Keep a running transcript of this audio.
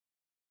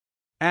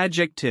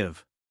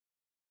Adjective.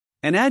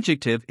 An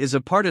adjective is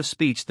a part of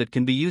speech that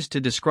can be used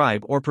to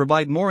describe or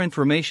provide more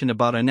information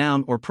about a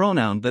noun or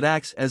pronoun that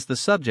acts as the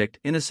subject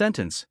in a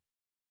sentence.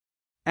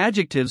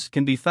 Adjectives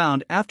can be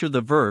found after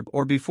the verb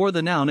or before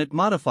the noun it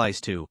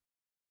modifies to.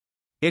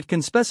 It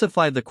can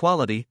specify the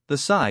quality, the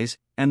size,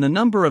 and the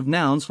number of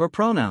nouns or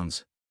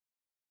pronouns.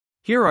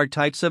 Here are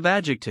types of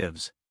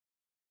adjectives: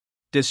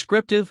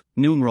 descriptive,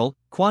 numeral,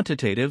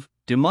 quantitative,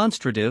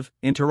 demonstrative,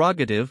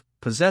 interrogative,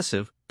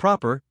 possessive,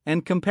 proper,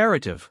 and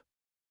comparative.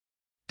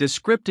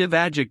 Descriptive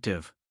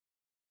adjective.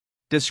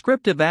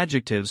 Descriptive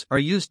adjectives are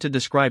used to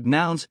describe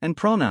nouns and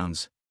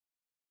pronouns.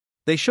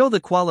 They show the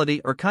quality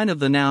or kind of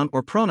the noun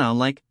or pronoun,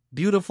 like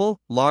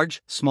beautiful,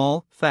 large,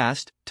 small,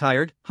 fast,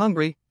 tired,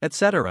 hungry,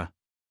 etc.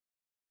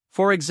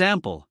 For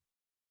example,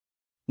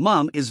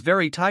 Mom is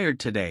very tired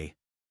today.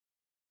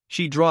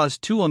 She draws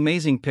 2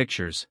 amazing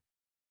pictures.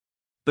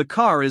 The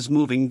car is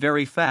moving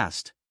very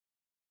fast.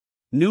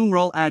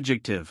 Numeral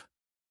adjective.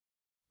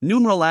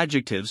 Numeral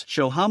adjectives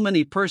show how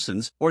many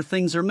persons or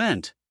things are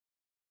meant.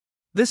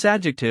 This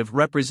adjective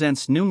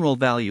represents numeral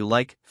value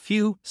like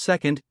few,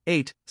 second,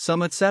 8,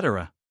 some,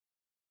 etc.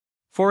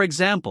 For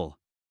example,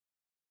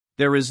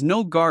 there is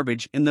no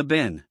garbage in the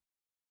bin.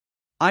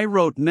 I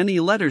wrote many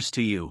letters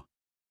to you.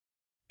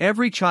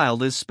 Every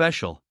child is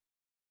special.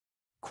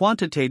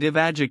 Quantitative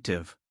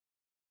adjective.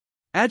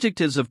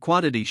 Adjectives of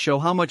quantity show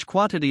how much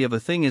quantity of a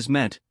thing is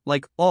meant,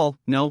 like all,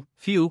 no,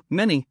 few,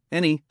 many,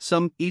 any,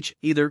 some, each,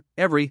 either,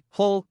 every,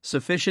 whole,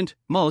 sufficient,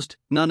 most,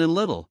 none, and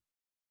little.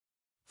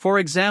 For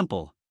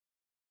example,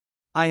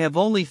 I have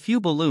only few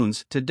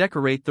balloons to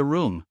decorate the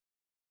room.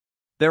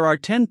 There are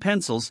 10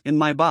 pencils in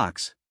my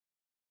box.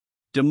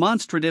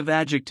 Demonstrative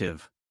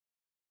adjective.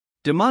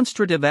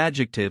 Demonstrative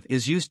adjective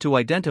is used to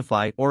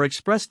identify or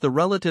express the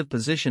relative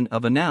position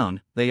of a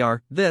noun. They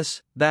are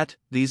this, that,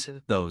 these,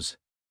 those.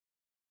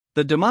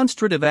 The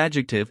demonstrative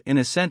adjective in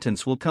a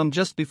sentence will come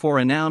just before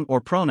a noun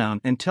or pronoun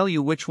and tell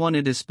you which one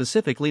it is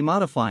specifically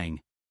modifying.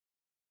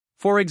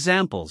 For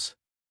examples,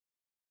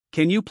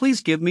 can you please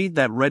give me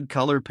that red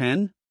color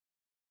pen?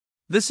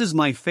 This is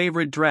my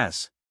favorite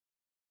dress.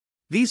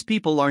 These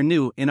people are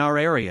new in our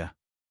area.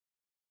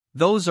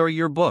 Those are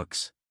your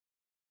books.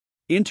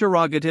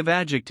 Interrogative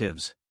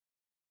adjectives.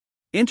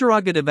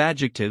 Interrogative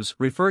adjectives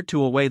refer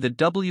to a way that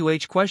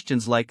WH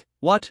questions like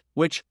what,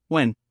 which,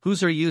 when,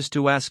 whose are used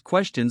to ask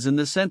questions in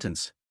the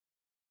sentence.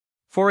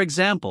 For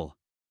example,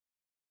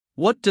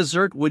 what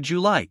dessert would you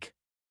like?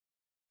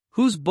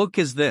 Whose book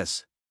is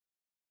this?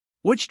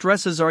 Which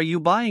dresses are you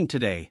buying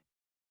today?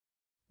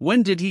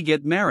 When did he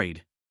get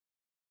married?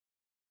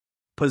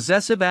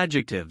 Possessive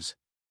adjectives.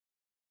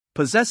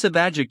 Possessive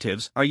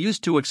adjectives are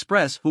used to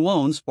express who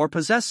owns or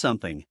possess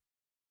something.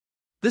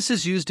 This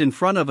is used in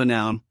front of a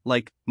noun,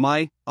 like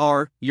my,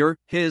 our, your,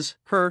 his,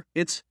 her,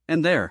 its,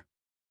 and their.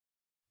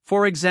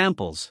 For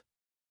examples,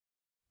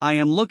 I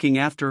am looking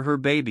after her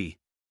baby.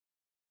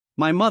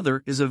 My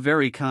mother is a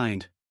very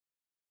kind.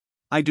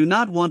 I do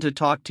not want to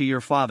talk to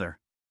your father.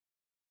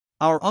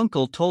 Our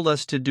uncle told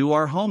us to do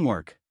our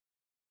homework.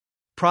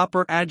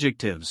 Proper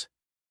adjectives.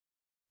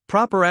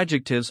 Proper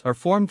adjectives are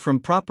formed from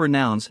proper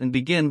nouns and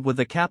begin with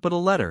a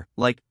capital letter,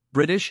 like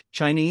British,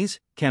 Chinese,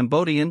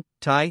 Cambodian,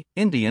 Thai,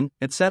 Indian,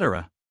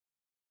 etc.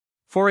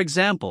 For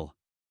example,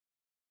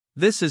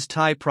 this is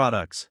Thai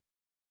products.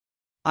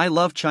 I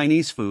love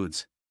Chinese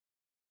foods.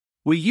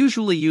 We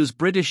usually use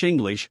British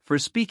English for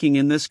speaking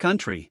in this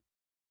country.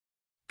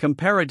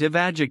 Comparative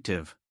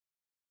adjective.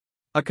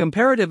 A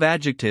comparative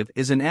adjective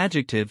is an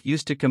adjective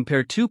used to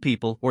compare two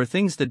people or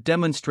things that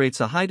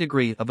demonstrates a high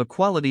degree of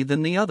equality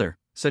than the other,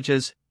 such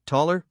as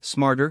taller,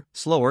 smarter,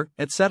 slower,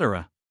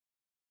 etc.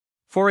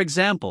 For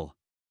example,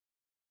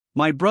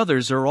 my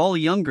brothers are all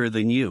younger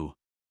than you.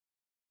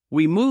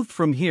 We moved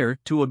from here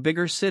to a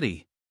bigger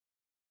city.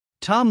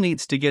 Tom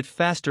needs to get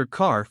faster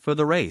car for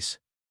the race.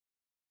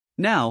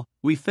 Now,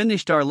 we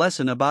finished our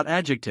lesson about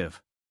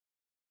adjective.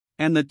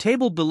 And the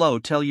table below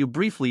tell you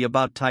briefly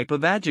about type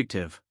of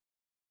adjective.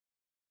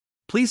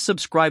 Please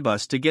subscribe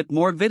us to get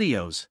more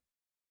videos.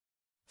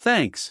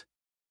 Thanks.